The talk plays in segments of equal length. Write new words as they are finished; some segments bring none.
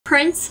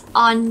print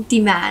on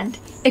demand.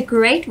 A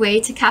great way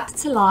to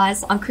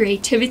capitalize on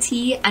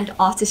creativity and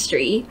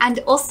artistry, and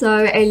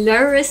also a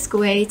low-risk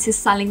way to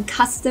selling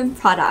custom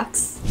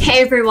products. Hey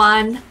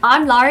everyone,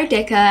 I'm Lara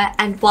Decker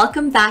and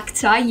welcome back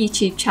to our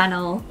YouTube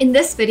channel. In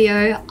this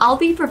video, I'll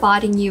be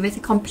providing you with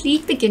a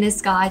complete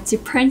beginner's guide to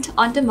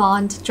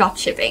print-on-demand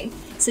dropshipping.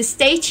 So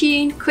stay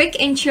tuned, quick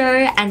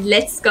intro, and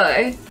let's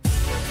go!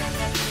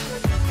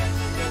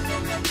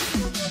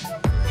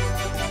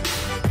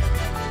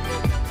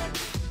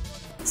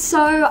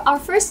 So our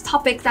first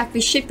topic that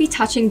we should be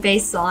touching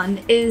base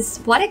on is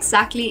what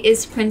exactly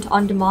is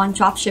print-on-demand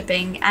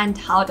dropshipping and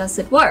how does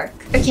it work?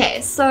 Okay,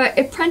 so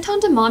a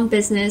print-on-demand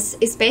business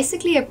is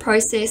basically a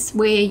process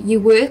where you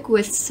work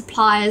with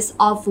suppliers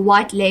of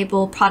white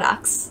label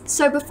products.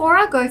 So before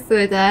I go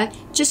further,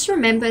 just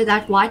remember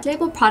that white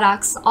label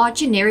products are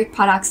generic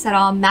products that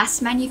are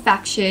mass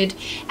manufactured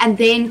and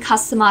then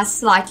customized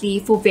slightly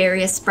for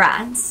various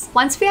brands.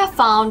 Once we have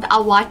found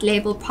our white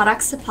label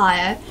product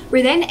supplier,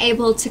 we're then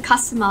able to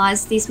customize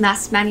these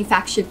mass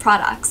manufactured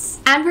products,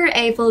 and we're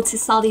able to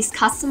sell these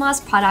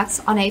customized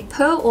products on a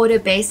per order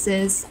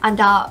basis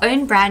under our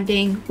own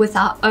branding with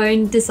our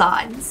own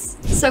designs.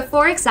 So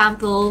for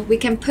example, we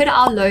can put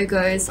our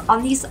logos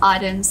on these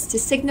items to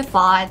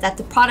signify that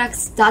the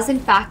products does in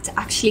fact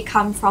actually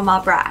come from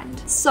our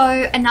brand.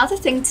 So another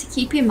thing to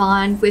keep in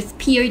mind with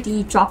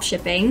POD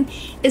dropshipping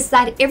is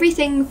that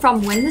everything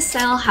from when the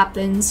sale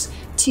happens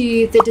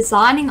to the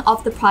designing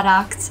of the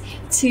product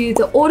to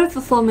the order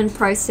fulfillment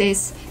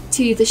process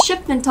to the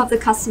shipment of the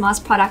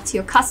customized product to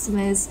your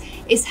customers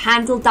is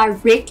handled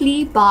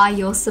directly by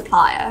your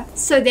supplier.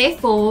 So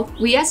therefore,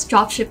 we as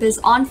dropshippers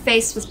aren't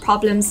faced with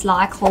problems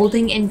like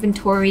holding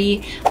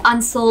inventory,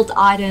 unsold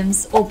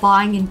items, or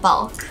buying in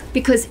bulk,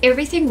 because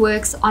everything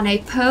works on a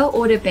per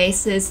order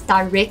basis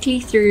directly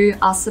through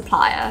our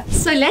supplier.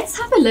 So let's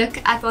have a look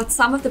at what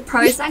some of the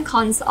pros and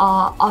cons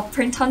are of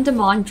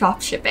print-on-demand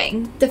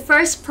dropshipping. The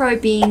first pro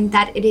being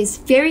that it is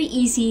very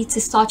easy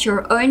to start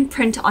your own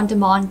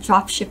print-on-demand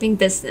dropshipping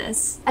business.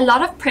 A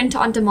lot of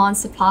print-on-demand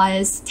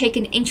suppliers take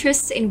an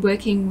interest in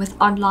working with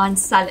online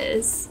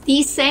sellers.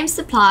 These same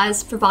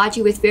suppliers provide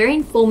you with very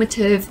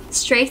informative,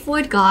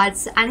 straightforward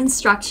guides and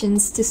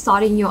instructions to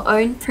starting your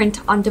own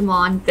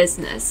print-on-demand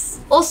business.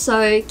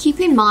 Also,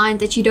 keep in mind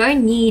that you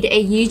don't need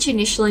a huge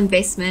initial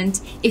investment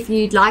if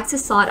you'd like to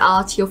start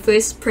out your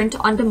first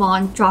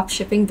print-on-demand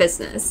dropshipping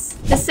business.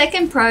 The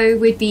second pro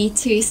would be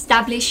to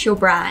establish your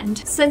brand.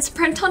 Since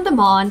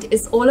print-on-demand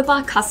is all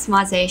about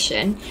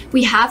customization,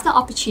 we have the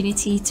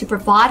opportunity to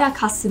provide our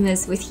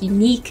customers with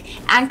unique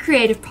and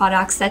creative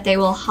products that they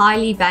will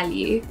highly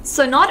value.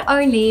 So not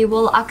only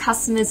will our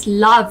customers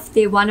love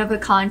their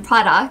one-of-a-kind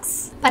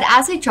products, but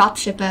as a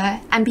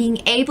dropshipper and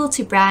being able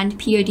to brand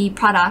POD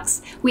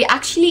products, we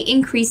actually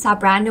increase our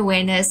brand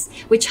awareness,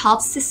 which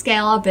helps to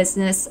scale our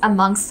business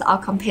amongst our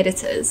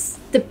competitors.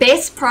 The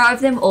best pro of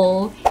them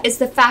all is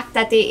the fact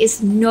that there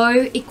is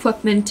no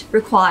equipment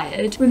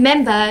required.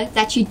 Remember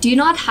that you do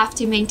not have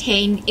to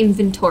maintain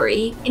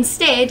inventory.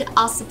 Instead,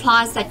 our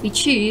suppliers that we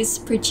choose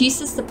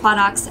produces the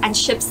products and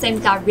ships them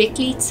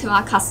directly to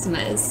our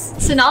customers.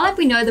 So now that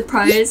we know the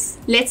pros,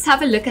 let's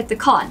have a look at the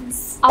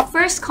cons. Our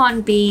first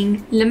con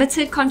being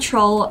limited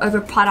control over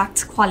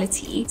product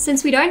quality.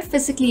 Since we don't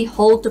physically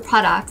hold the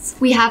products,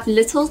 we have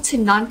little to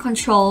none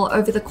control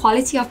over the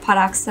quality of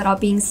products that are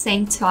being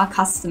sent to our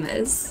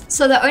customers.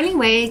 So the only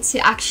way to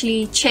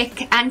actually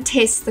check and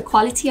test the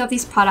quality of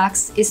these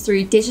products is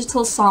through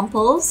digital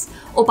samples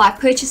or by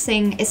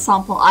purchasing a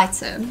sample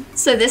item.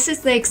 So this is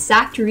the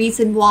exact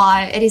reason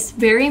why it is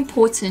very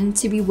important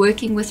to be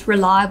working with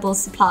reliable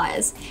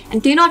suppliers.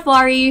 And do not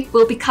worry,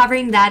 we'll be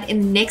covering that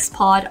in the next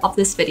part of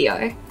this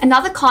video.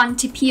 Another con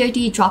to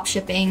POD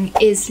dropshipping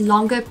is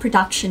longer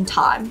production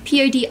time.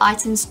 POD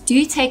items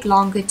do take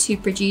longer to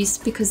produce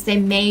because they're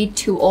made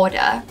to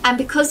order. And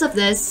because of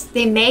this,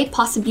 there may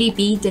possibly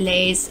be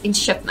delays in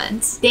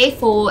shipments.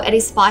 Therefore, it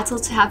is vital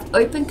to have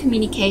open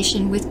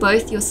communication with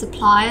both your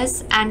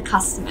suppliers and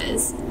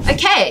customers.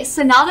 Okay,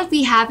 so now that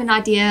we have an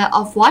idea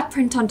of what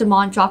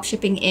print-on-demand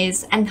dropshipping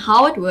is and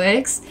how it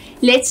works,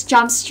 let's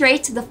jump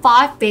straight to the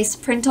 5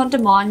 best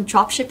print-on-demand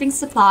dropshipping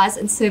suppliers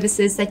and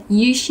services that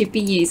you should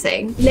be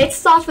using. Let's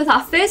start with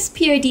our first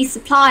POD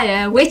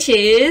supplier, which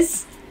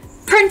is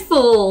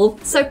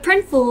Printful. So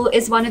Printful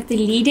is one of the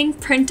leading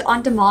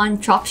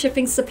print-on-demand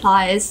dropshipping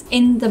suppliers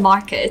in the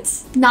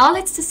market. Now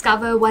let's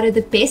discover what are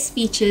the best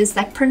features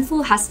that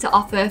Printful has to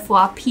offer for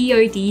our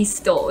POD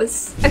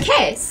stores.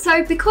 Okay,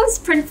 so because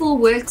Printful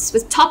works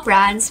with top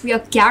brands, we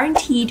are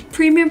guaranteed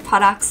premium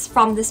products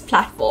from this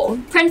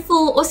platform.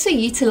 Printful also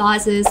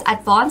utilizes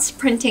advanced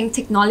printing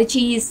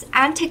technologies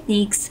and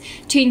techniques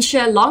to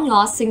ensure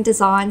long-lasting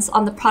designs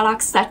on the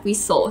products that we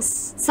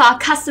source. So our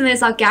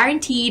customers are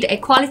guaranteed a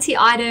quality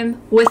item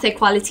with a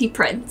quality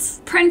print.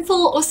 Printful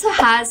also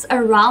has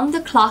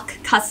around-the-clock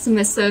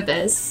customer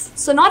service.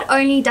 So not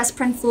only does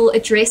Printful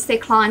address their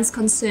clients'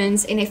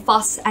 concerns in a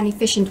fast and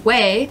efficient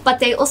way, but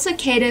they also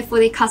cater for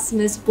their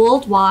customers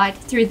worldwide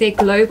through their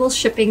global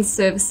shipping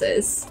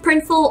services.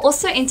 Printful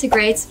also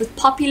integrates with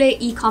popular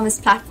e-commerce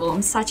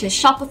platforms such as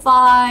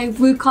Shopify,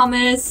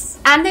 WooCommerce,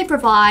 and they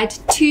provide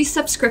 2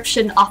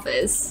 subscription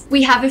offers.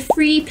 We have a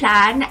free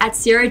plan at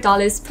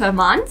 $0 per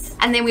month,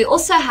 and then we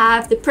also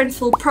have the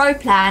Printful Pro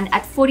plan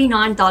at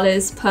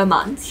 $49 per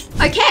month.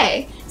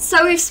 Okay,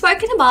 so we've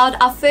spoken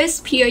about our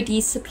first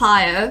POD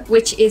supplier,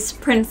 which is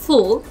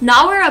Printful.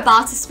 Now we're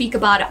about to speak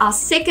about our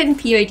second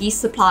POD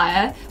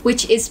supplier,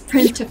 which is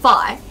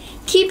Printify.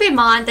 Keep in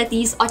mind that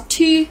these are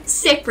 2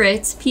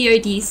 separate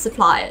POD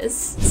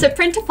suppliers. So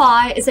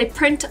Printify is a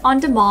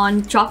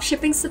print-on-demand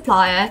dropshipping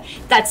supplier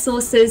that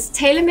sources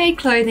tailor-made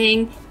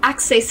clothing,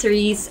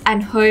 accessories,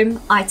 and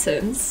home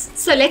items.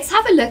 So let's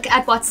have a look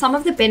at what some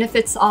of the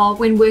benefits are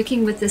when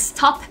working with this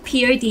top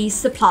POD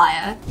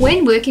supplier.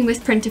 When working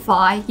with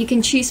Printify, you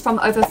can choose from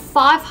over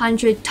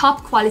 500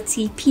 top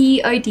quality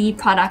POD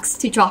products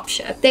to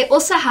dropship. They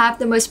also have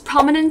the most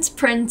prominent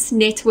print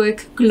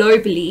network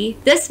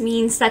globally. This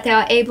means that they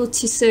are able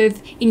to serve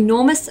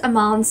enormous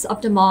amounts of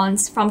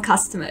demands from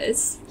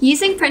customers.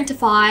 Using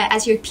Printify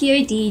as your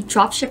POD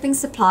dropshipping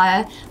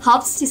supplier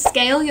helps to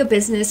scale your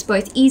business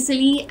both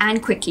easily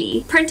and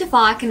quickly.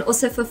 Printify can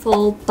also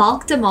fulfill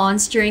bulk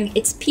demands during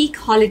its peak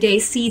holiday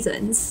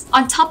seasons.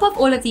 On top of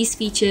all of these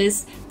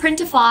features,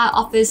 Printify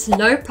offers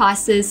low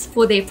prices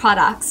for their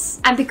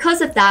products. And because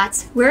of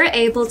that, we're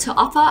able to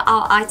offer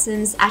our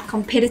items at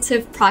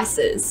competitive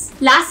prices.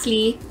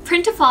 Lastly,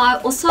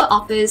 Printify also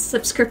offers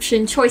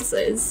subscription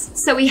choices.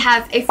 So we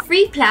have a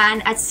free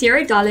plan at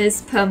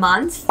 $0 per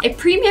month, a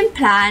premium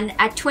plan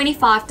at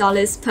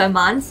 $25 per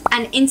month,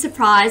 and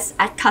enterprise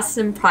at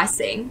custom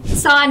pricing.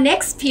 So our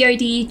next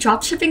POD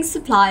dropshipping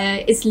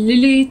supplier is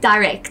Lulu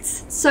Direct.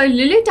 So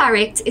Lulu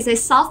Direct is a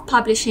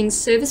self-publishing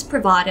service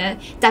provider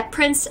that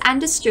prints and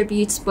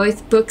distributes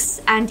both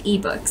books and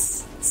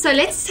ebooks. So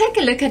let's take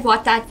a look at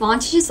what the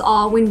advantages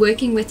are when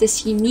working with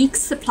this unique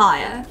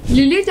supplier.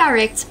 Lulu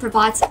Direct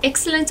provides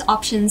excellent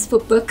options for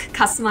book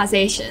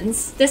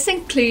customizations. This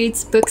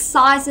includes book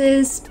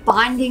sizes,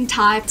 binding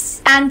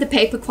types, and the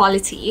paper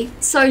quality.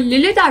 So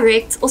Lulu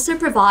Direct also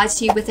provides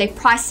you with a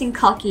pricing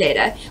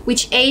calculator,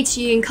 which aids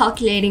you in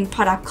calculating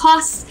product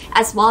costs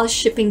as well as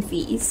shipping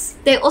fees.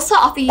 They also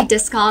offer you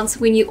discounts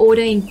when you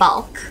order in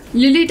bulk.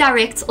 Lulu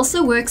Direct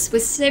also works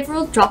with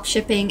several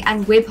dropshipping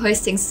and web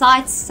hosting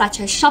sites such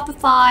as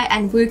Shopify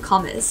and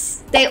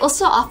WooCommerce. They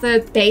also offer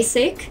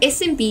basic,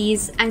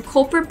 SMBs, and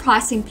corporate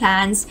pricing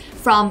plans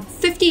from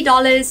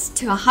 $50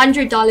 to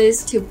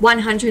 $100 to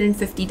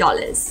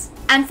 $150.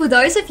 And for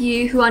those of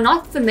you who are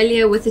not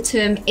familiar with the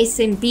term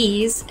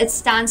SMBs, it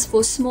stands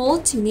for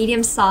small to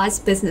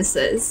medium-sized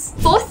businesses.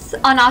 Fourth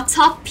on our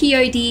top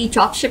POD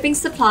dropshipping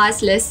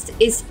suppliers list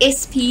is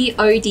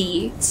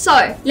SPOD.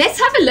 So let's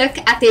have a look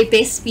at their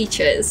best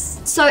features.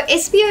 So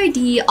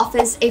SPOD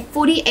offers a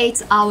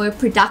 48-hour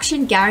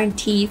production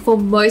guarantee for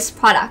most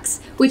products,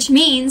 which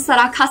means that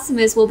our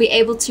customers will be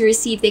able to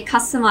receive their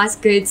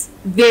customized goods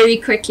very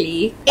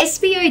quickly.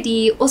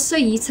 SPOD also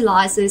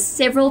utilizes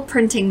several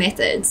printing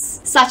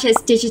methods, such as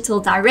digital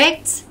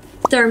direct,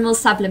 thermal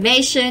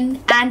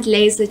sublimation, and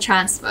laser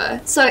transfer.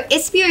 So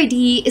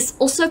SPOD is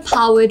also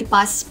powered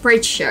by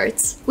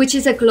Spreadshirt, which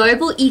is a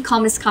global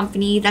e-commerce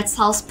company that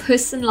sells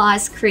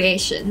personalized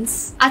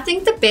creations. I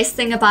think the best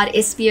thing about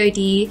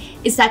SPOD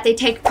is that they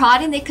take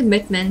pride in their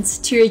commitment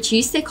to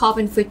reduce their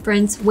carbon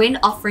footprint when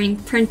offering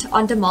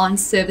print-on-demand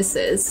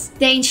services.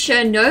 They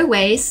ensure no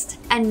waste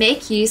and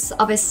make use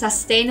of a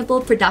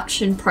sustainable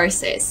production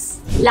process.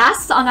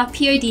 Last on our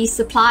POD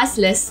supplies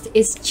list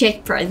is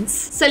JetPrint.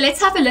 So let's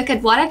have a look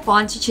at what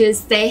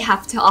advantages they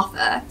have to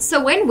offer.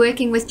 So when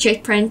working with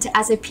JetPrint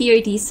as a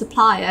POD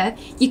supplier,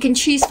 you can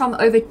choose from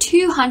over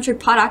 200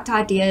 product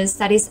ideas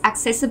that is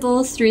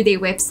accessible through their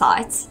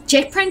website.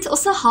 JetPrint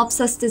also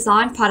helps us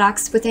design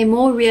products with a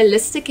more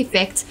realistic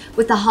effect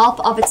with the help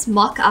of its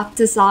mock-up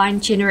design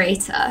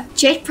generator.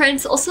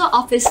 JetPrint also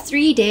offers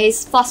 3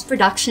 days fast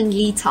production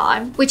lead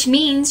time, which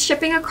means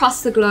shipping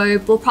across the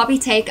globe will probably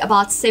take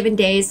about 7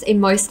 days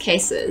in most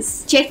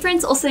cases.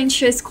 JetPrint also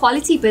ensures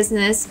quality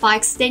business by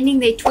extending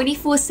their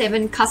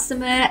 24/7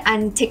 customer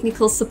and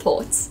technical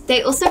support.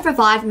 They also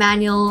provide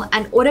manual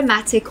and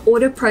automatic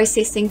order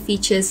processing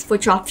features for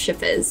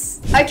dropshippers.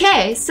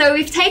 Okay, so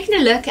we've taken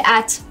a look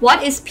at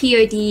what is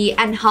POD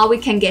and how we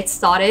can get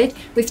started.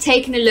 We've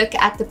taken a look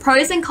at the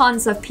pros and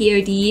cons of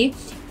POD.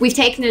 We've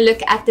taken a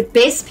look at the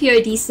best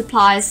POD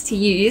suppliers to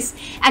use,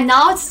 and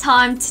now it's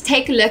time to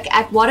take a look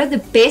at what are the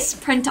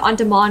best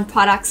print-on-demand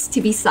products to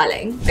be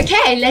selling.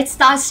 Okay, let's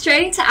dive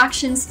straight into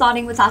action,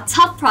 starting with our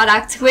top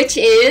product, which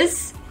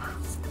is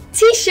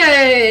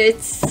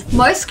T-shirts!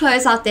 Most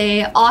clothes out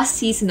there are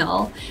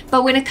seasonal,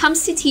 but when it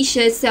comes to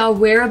t-shirts, they are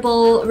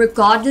wearable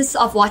regardless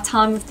of what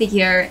time of the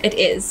year it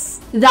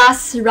is.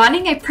 Thus,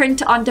 running a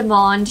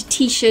print-on-demand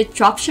t-shirt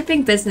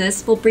dropshipping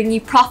business will bring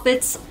you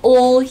profits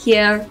all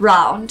year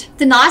round.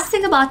 The nice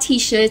thing about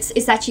t-shirts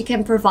is that you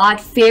can provide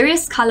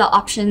various color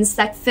options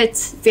that fit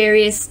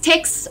various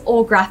texts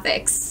or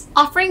graphics.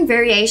 Offering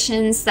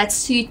variations that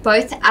suit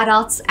both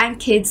adults and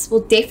kids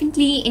will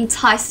definitely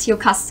entice your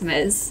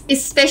customers,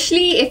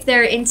 especially if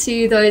they're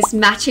into those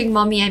matching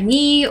mommy and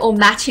me or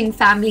matching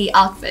family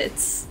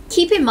outfits.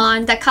 Keep in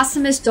mind that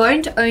customers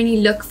don't only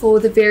look for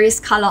the various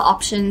color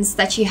options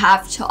that you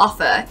have to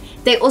offer,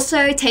 they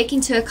also take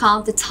into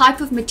account the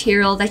type of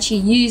material that you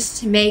use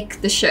to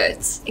make the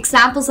shirts.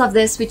 Examples of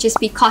this would just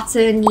be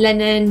cotton,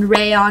 linen,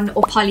 rayon,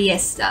 or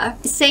polyester.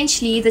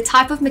 Essentially, the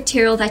type of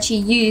material that you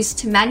use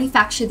to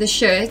manufacture the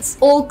shirts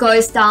all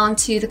goes down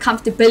to the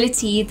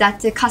comfortability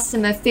that the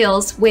customer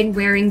feels when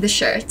wearing the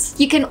shirt.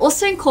 You can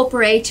also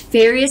incorporate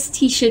various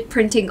t-shirt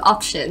printing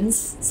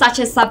options, such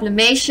as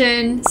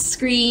sublimation,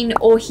 screen,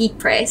 or heat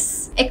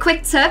press. A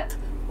quick tip: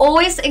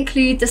 always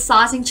include the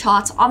sizing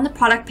chart on the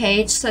product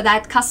page so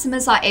that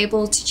customers are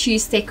able to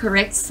choose their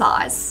correct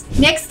size.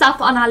 Next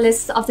up on our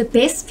list of the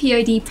best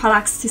POD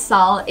products to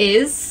sell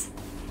is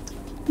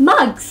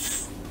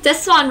mugs.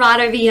 This one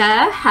right over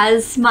here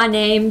has my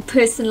name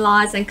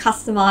personalized and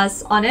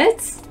customized on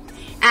it,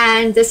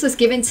 and this was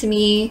given to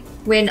me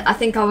when I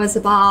think I was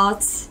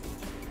about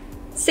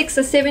 6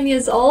 or 7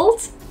 years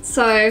old,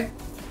 so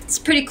it's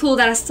pretty cool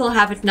that I still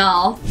have it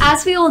now.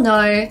 As we all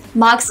know,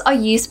 mugs are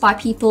used by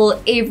people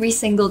every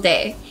single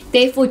day.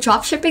 Therefore,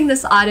 dropshipping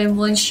this item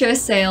will ensure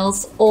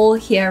sales all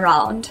year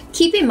round.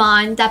 Keep in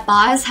mind that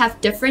buyers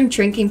have different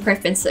drinking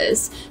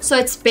preferences, so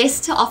it's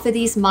best to offer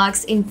these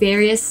mugs in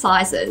various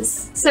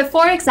sizes. So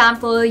for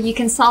example, you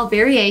can sell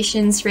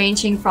variations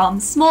ranging from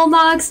small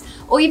mugs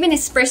or even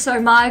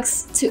espresso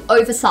mugs to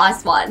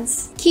oversized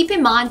ones. Keep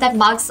in mind that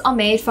mugs are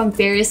made from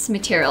various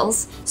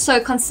materials, so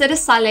consider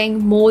selling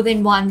more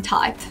than one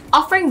type.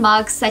 Offering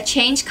mugs that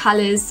change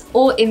colors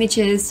or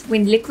images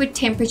when liquid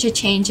temperature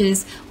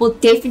changes will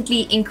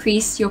definitely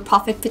increase your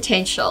profit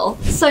potential.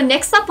 So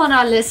next up on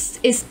our list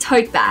is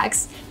tote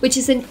bags, which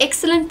is an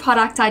excellent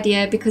product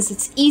idea because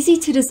it's easy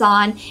to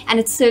design and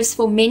it serves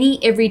for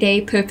many everyday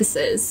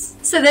purposes.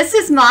 So this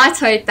is my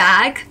tote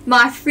bag,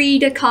 my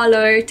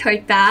𝐓𝐫𝐢𝐚𝐥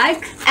tote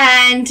bag,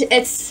 and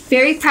it's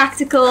very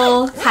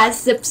practical,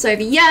 has zips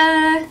over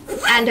here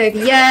and over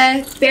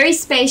here, very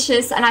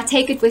spacious, and I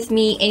take it with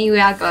me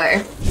anywhere I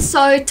go.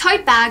 So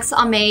tote bags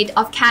are made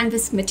of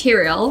canvas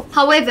material.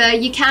 However,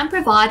 you can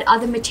provide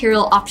other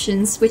material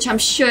options which I'm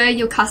sure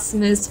your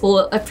customers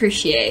will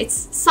appreciate.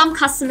 Some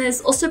customers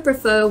also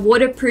prefer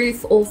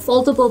waterproof or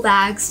foldable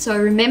bags, so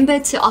remember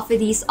to offer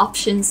these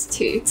options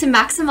too. To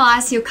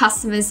maximize your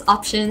customers'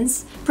 options,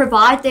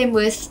 provide them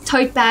with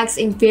tote bags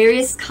in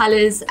various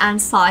colors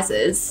and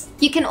sizes.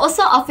 You can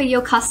also offer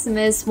your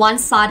customers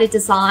one-sided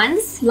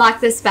designs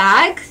like this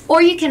bag,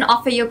 or you can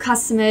offer your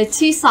customer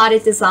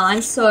two-sided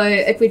designs, so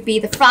it would be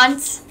the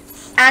front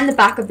and the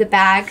back of the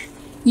bag,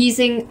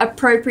 using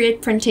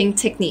appropriate printing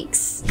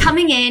techniques.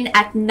 Coming in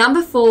at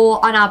number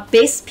 4 on our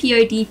best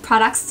POD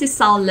products to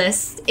sell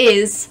list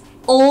is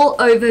all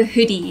over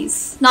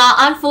hoodies. Now,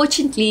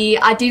 unfortunately,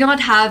 I do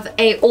not have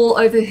a all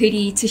over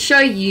hoodie to show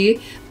you,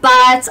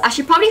 but I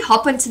should probably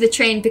hop onto the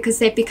trend because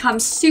they've become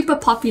super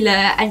popular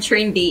and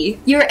trendy.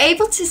 You're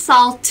able to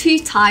sell 2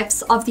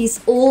 types of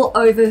these all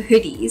over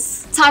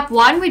hoodies. Type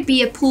 1 would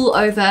be a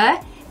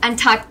pullover and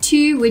type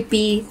 2 would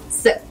be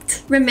zipped.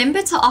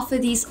 Remember to offer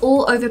these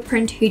all over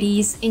print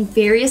hoodies in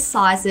various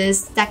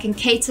sizes that can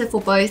cater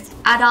for both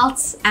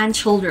adults and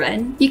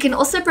children. You can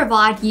also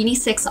provide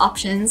unisex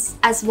options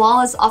as well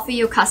as offer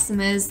your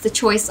customers the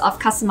choice of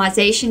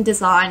customization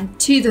design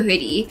to the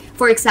hoodie.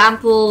 For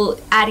example,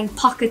 adding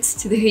pockets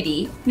to the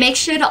hoodie. Make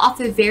sure to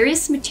offer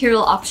various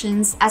material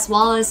options as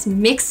well as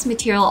mixed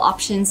material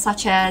options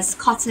such as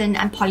cotton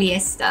and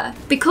polyester.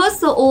 Because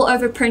the all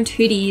over print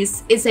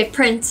hoodies is a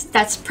print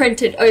that's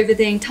printed over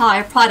the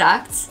entire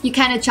product, you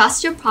can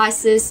adjust your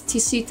prices to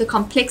suit the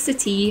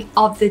complexity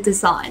of the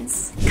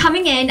designs.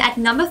 Coming in at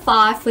number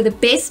 5 for the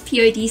best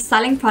POD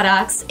selling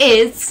products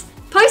is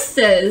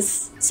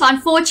posters. So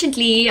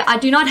unfortunately, I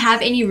do not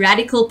have any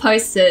radical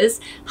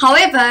posters.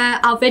 However,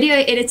 our video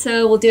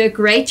editor will do a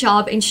great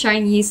job in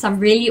showing you some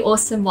really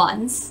awesome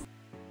ones.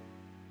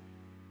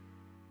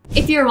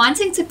 If you're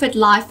wanting to put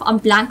life on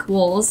blank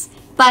walls,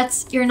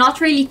 but you're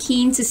not really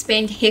keen to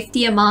spend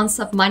hefty amounts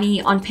of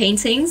money on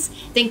paintings,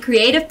 then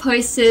creative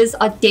posters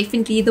are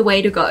definitely the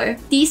way to go.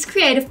 These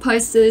creative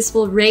posters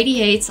will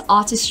radiate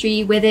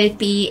artistry, whether it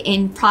be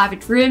in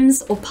private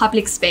rooms or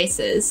public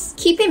spaces.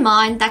 Keep in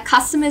mind that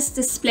customers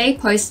display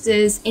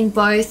posters in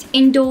both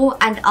indoor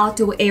and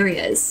outdoor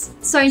areas,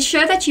 so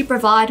ensure that you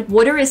provide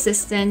water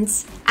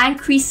resistant and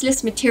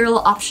creaseless material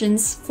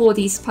options for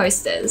these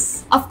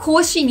posters. Of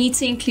course, you need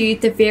to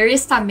include the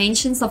various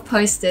dimensions of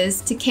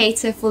posters to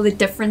cater for the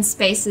different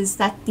spaces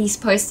that these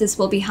posters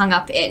will be hung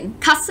up in.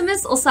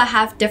 Customers also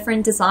have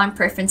different design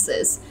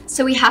preferences,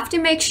 so we have to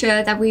make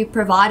sure that we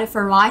provide a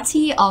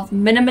variety of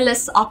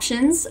minimalist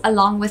options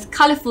along with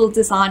colorful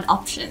design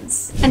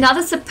options.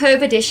 Another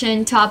superb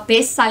addition to our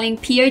best-selling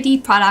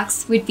POD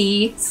products would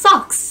be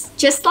socks.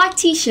 Just like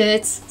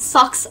t-shirts,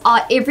 socks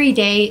are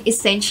everyday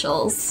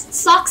essentials.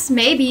 Socks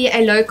may be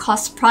a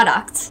low-cost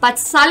product, but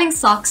selling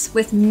socks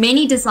with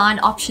many design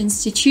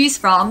options to choose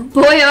from,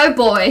 boy oh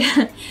boy,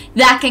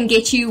 that can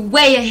get you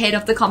way ahead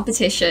of the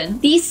competition.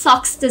 These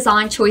socks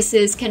design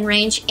choices can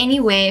range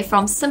anywhere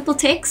from simple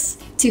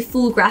text to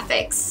full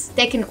graphics.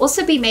 They can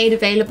also be made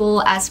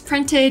available as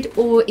printed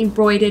or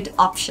embroidered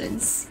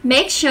options.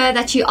 Make sure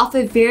that you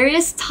offer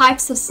various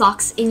types of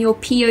socks in your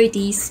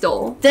POD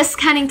store. This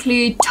can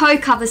include toe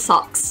cover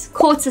socks,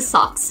 quarter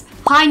socks,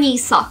 high knee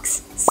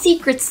socks,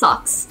 secret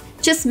socks.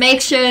 Just make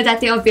sure that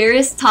there are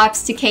various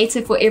types to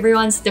cater for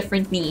everyone's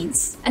different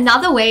needs.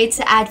 Another way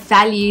to add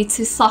value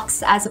to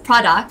socks as a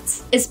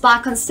product is by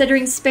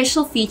considering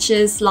special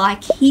features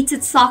like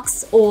heated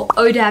socks or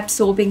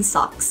odor-absorbing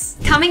socks.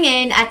 Coming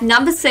in at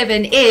number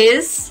 7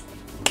 is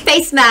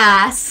face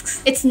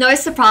masks. It's no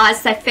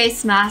surprise that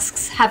face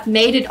masks have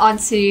made it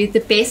onto the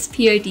best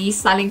POD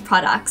selling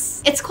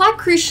products. It's quite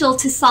crucial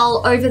to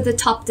sell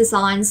over-the-top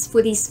designs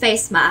for these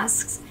face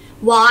masks.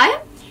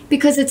 Why?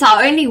 Because it's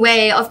our only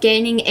way of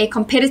gaining a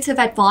competitive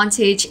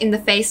advantage in the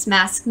face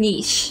mask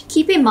niche.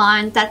 Keep in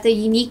mind that the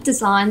unique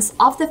designs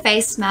of the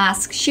face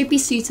mask should be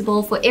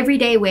suitable for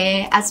everyday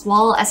wear as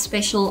well as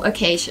special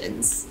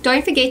occasions.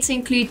 Don't forget to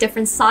include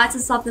different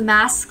sizes of the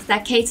mask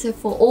that cater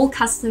for all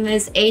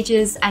customers'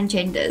 ages and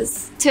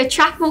genders. To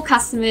attract more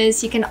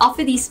customers, you can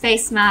offer these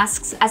face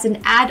masks as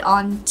an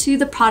add-on to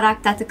the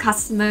product that the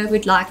customer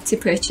would like to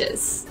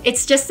purchase.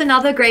 It's just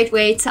another great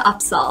way to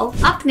upsell.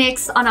 Up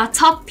next on our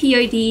top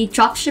POD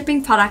dropshipping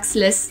products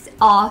list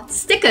are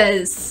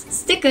stickers.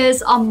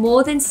 Stickers are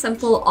more than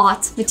simple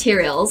art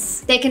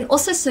materials. They can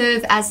also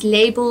serve as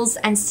labels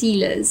and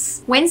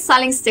sealers. When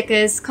selling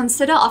stickers,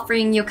 consider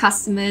offering your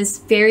customers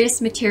various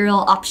material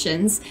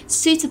options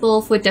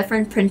suitable for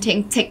different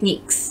printing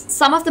techniques.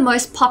 Some of the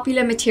most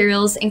popular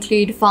materials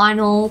include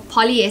vinyl,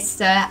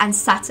 polyester, and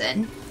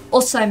satin.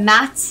 Also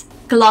matte,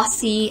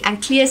 glossy,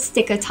 and clear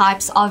sticker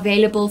types are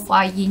available for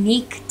our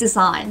unique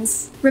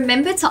designs.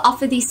 Remember to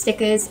offer these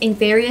stickers in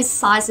various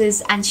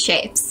sizes and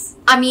shapes.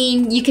 I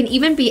mean, you can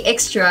even be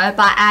extra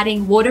by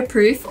adding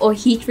waterproof or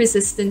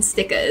heat-resistant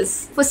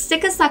stickers. For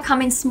stickers that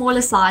come in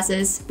smaller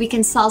sizes, we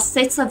can sell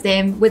sets of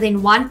them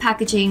within one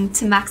packaging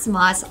to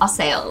maximize our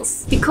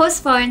sales. Because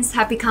phones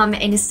have become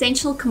an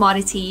essential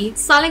commodity,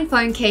 selling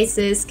phone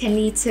cases can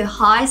lead to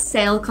high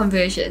sale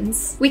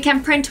conversions. We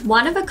can print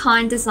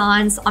one-of-a-kind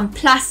designs on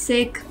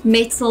plastic,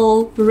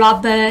 metal,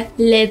 rubber,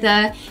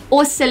 leather,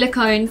 or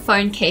silicone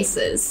phone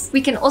cases.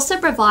 We can also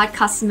provide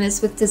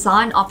customers with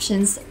design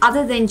options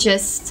other than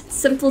just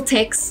simple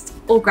text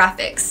or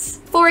graphics.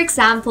 For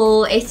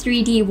example, a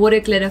 3D water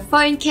glitter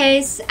phone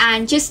case,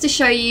 and just to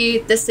show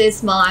you, this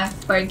is my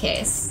phone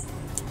case.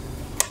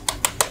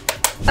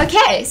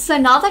 Okay, so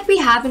now that we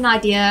have an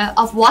idea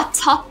of what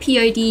top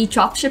POD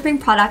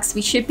dropshipping products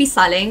we should be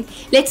selling,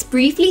 let's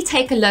briefly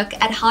take a look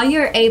at how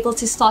you're able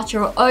to start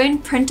your own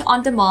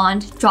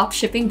print-on-demand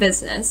dropshipping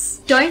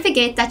business. Don't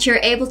forget that you're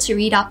able to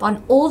read up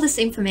on all this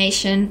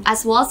information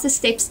as well as the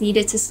steps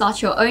needed to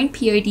start your own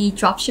POD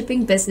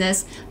dropshipping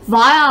business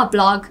via our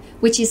blog,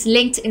 which is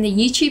linked in the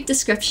YouTube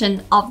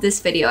description of this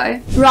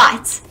video.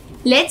 Right,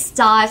 let's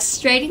dive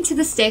straight into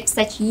the steps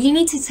that you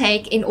need to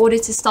take in order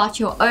to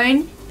start your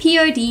own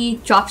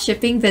POD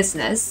dropshipping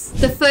business.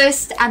 The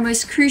first and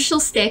most crucial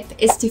step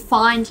is to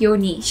find your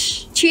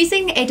niche.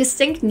 Choosing a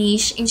distinct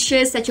niche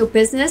ensures that your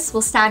business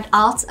will stand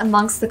out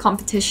amongst the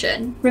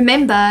competition.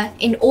 Remember,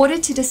 in order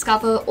to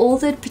discover all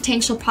the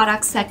potential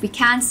products that we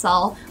can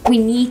sell, we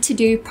need to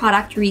do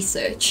product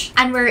research.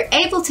 And we're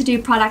able to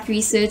do product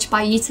research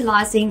by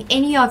utilizing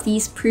any of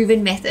these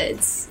proven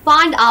methods.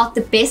 Find out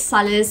the best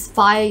sellers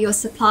via your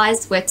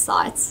supplier's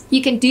websites.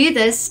 You can do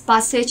this by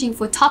searching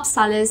for top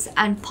sellers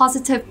and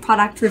positive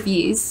product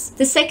reviews.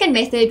 The second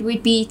method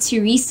would be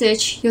to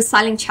research your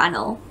selling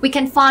channel. We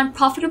can find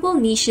profitable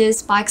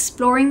niches by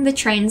exploring the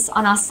trends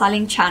on our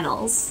selling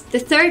channels. The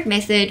third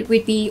method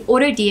would be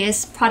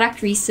AutoDS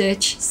product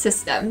research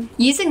system.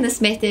 Using this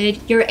method,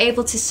 you're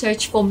able to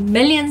search for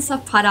millions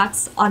of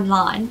products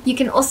online. You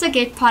can also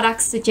get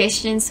product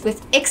suggestions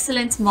with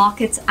excellent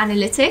market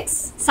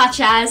analytics, such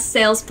as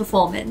sales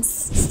performance.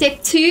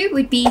 Step 2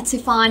 would be to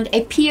find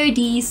a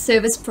POD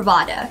service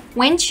provider.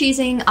 When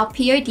choosing our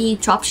POD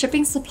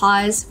dropshipping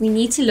suppliers, we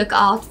need to look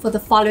out for the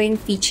following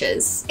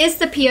features. Is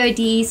the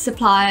POD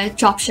supplier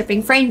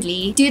dropshipping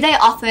friendly? Do they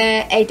offer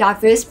a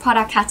diverse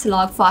product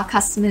catalog for our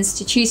customers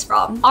to choose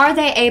from? Are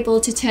they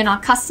able to turn our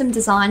custom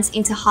designs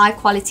into high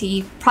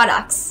quality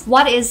products?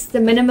 What is the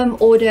minimum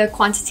order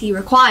quantity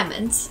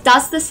requirement?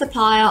 Does the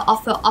supplier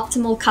offer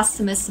optimal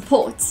customer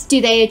support?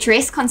 Do they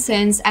address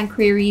concerns and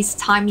queries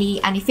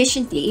timely and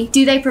efficiently?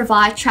 Do they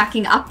provide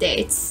tracking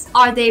updates?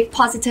 Are there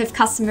positive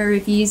customer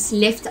reviews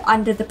left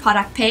under the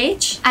product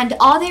page? And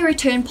are there return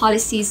return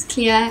policies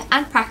clear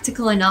and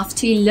practical enough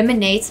to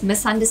eliminate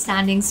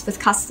misunderstandings with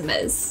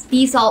customers.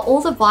 These are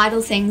all the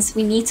vital things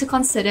we need to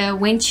consider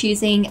when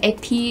choosing a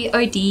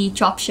POD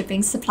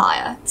dropshipping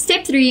supplier.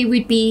 Step 3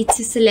 would be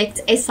to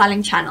select a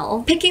selling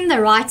channel. Picking the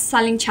right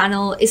selling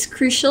channel is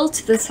crucial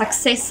to the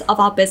success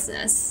of our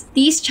business.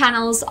 These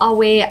channels are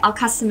where our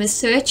customers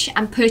search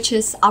and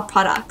purchase our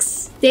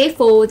products.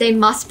 Therefore, they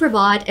must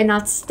provide an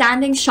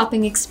outstanding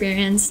shopping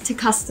experience to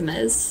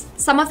customers.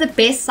 Some of the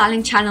best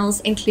selling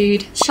channels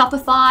include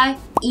Shopify,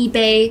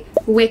 eBay,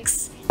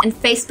 Wix, and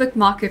Facebook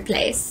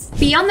Marketplace.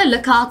 Be on the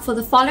lookout for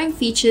the following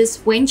features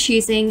when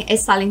choosing a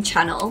selling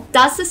channel.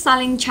 Does the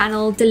selling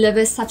channel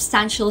deliver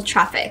substantial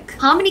traffic?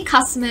 How many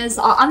customers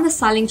are on the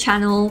selling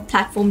channel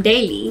platform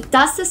daily?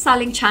 Does the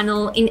selling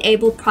channel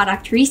enable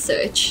product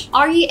research?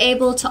 Are you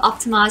able to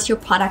optimize your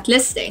product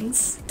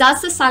listings?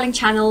 Does the selling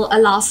channel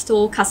allow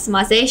store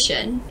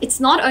customization? It's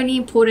not only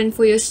important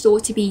for your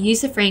store to be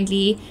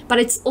user-friendly, but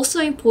it's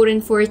also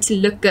important for it to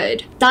look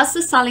good. Does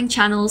the selling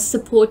channel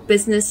support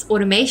business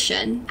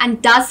automation?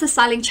 And does the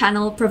selling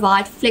channel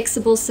provide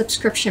flexible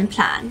subscription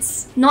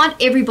plans? Not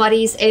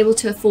everybody is able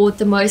to afford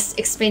the most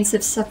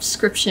expensive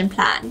subscription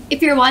plan.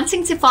 If you're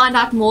wanting to find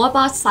out more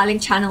about selling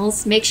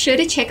channels, make sure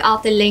to check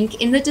out the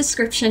link in the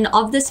description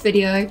of this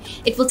video.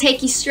 It will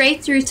take you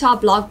straight through to our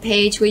blog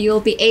page where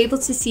you'll be able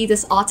to see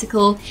this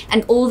article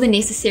and all the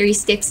necessary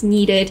steps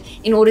needed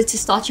in order to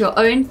start your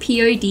own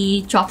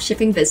POD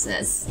dropshipping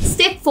business.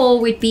 Step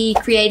 4 would be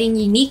creating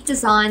unique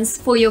designs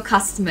for your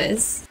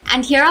customers.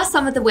 And here are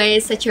some of the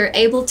ways that you're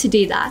able to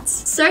do that.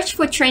 Search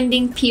for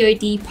trending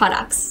POD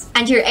products.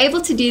 And you're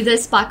able to do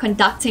this by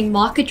conducting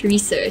market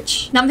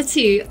research. Number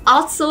 2,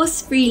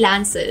 outsource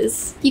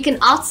freelancers. You can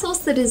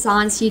outsource the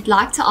designs you'd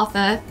like to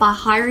offer by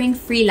hiring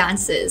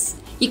freelancers.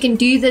 You can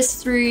do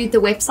this through the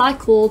website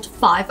called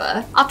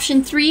Fiverr.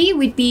 Option 3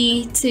 would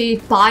be to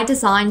buy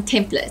design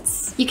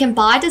templates. You can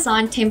buy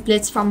design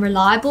templates from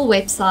reliable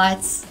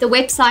websites. The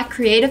website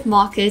Creative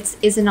Markets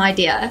is an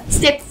idea.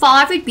 Step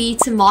 5 would be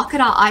to market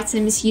our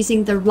items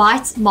using the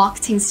right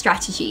marketing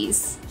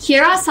strategies.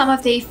 Here are some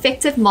of the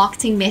effective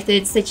marketing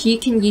methods that you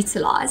can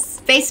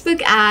utilize: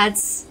 Facebook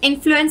ads,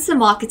 influencer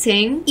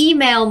marketing,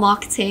 email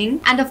marketing,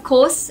 and of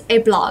course, a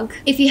blog.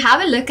 If you have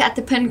a look at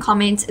the pinned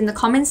comment in the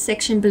comments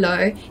section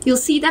below, you'll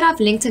see that I've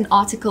linked an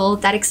article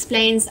that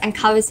explains and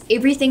covers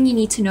everything you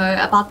need to know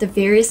about the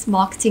various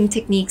marketing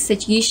techniques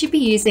that you should be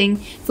using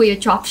for your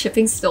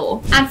dropshipping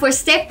store. And for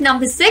step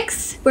number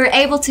 6, we're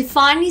able to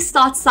finally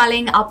start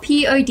selling our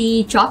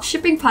POD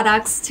dropshipping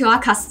products to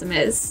our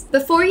customers.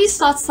 Before you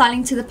start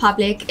selling to the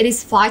public, it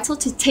is vital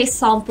to test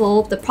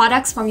sample the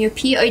products from your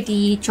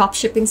POD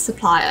dropshipping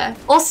supplier.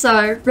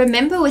 Also,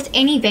 remember with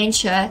any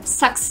venture,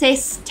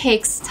 success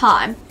takes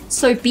time.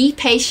 So be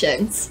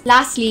patient.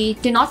 Lastly,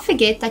 do not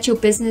forget that your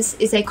business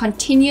is a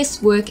continuous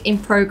work in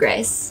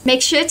progress.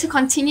 Make sure to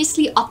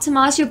continuously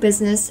optimize your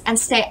business and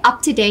stay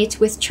up to date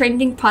with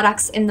trending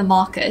products in the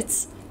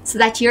market, so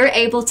that you're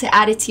able to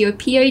add it to your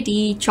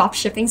POD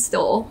dropshipping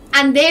store.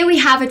 And there we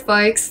have it,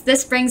 folks.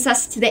 This brings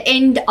us to the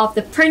end of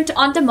the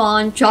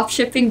print-on-demand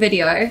dropshipping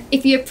video.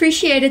 If you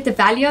appreciated the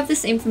value of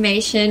this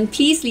information,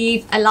 please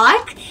leave a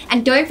like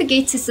and don't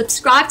forget to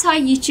subscribe to our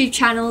YouTube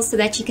channel so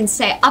that you can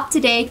stay up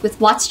to date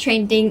with what's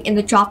trending in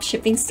the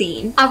dropshipping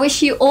scene. I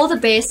wish you all the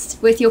best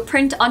with your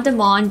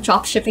print-on-demand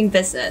dropshipping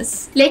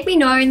business. Let me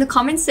know in the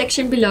comment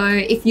section below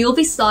if you'll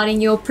be starting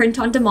your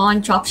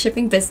print-on-demand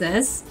dropshipping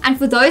business. And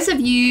for those of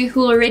you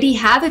who already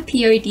have a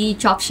POD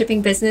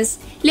dropshipping business,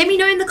 let me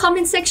know in the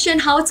comment section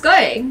how it's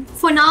going.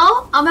 For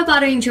now, I'm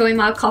about to enjoy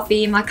my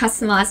coffee in my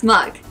customized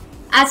mug.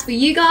 As for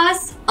you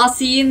guys, I'll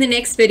see you in the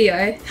next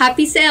video.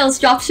 Happy sales,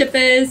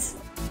 dropshippers!